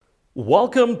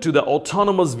Welcome to the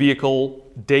Autonomous Vehicle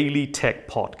Daily Tech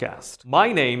Podcast.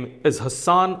 My name is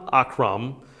Hassan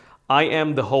Akram. I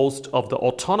am the host of the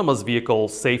Autonomous Vehicle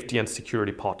Safety and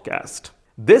Security Podcast.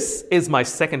 This is my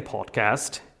second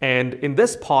podcast, and in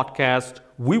this podcast,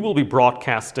 we will be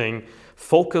broadcasting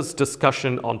focused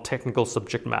discussion on technical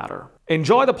subject matter.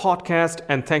 Enjoy the podcast,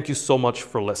 and thank you so much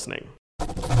for listening.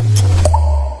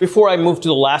 Before I move to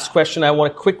the last question, I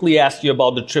want to quickly ask you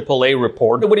about the AAA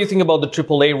report. What do you think about the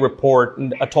AAA report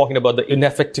talking about the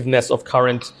ineffectiveness of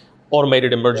current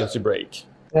automated emergency brake?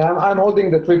 I'm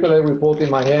holding the AAA report in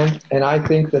my hand, and I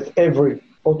think that every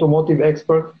automotive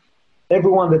expert,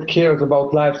 everyone that cares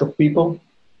about lives of people,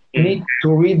 need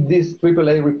to read this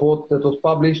AAA report that was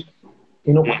published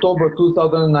in October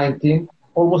 2019,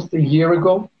 almost a year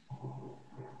ago,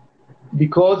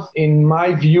 because in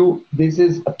my view, this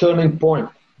is a turning point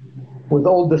with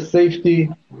all the safety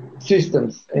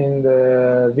systems in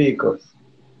the vehicles,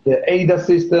 the ADAS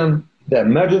system, the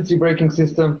emergency braking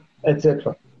system,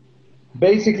 etc.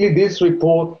 Basically, this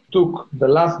report took the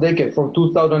last decade from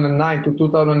 2009 to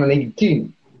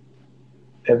 2018,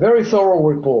 a very thorough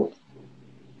report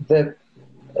that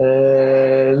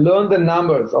learned the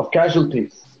numbers of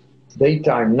casualties,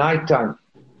 daytime, nighttime,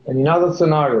 and in other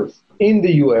scenarios in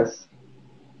the US,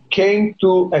 came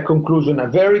to a conclusion, a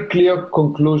very clear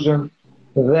conclusion,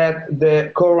 that the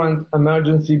current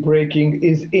emergency braking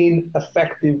is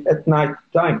ineffective at night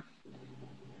time.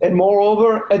 And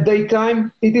moreover, at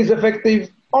daytime, it is effective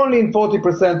only in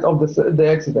 40% of the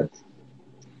accidents.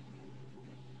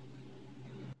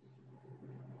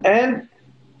 And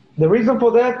the reason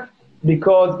for that,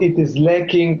 because it is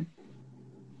lacking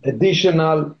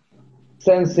additional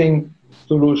sensing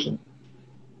solution.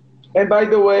 And by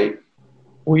the way,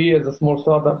 we as a small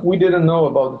startup, we didn't know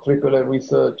about the AAA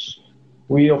research.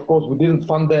 We didn't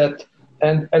fund that.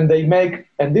 And they make,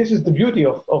 and this is the beauty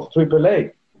of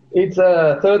AAA. It's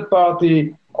a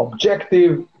third-party,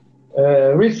 objective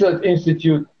research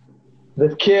institute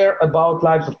that care about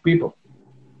lives of people.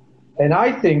 And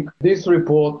I think this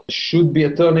report should be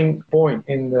a turning point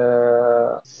in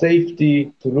the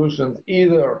safety solutions,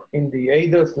 either in the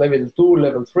ADAS level 2,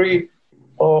 level 3,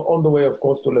 or all the way, of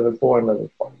course, to level 4 and level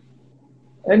 5.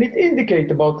 And it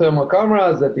indicates about thermal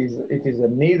cameras that it is a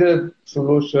needed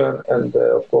solution and,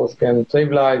 of course, can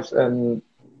save lives and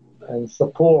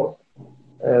support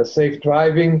safe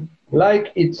driving,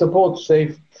 like it supports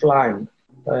safe flying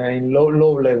in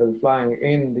low-level flying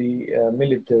in the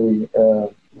military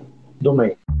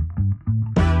domain.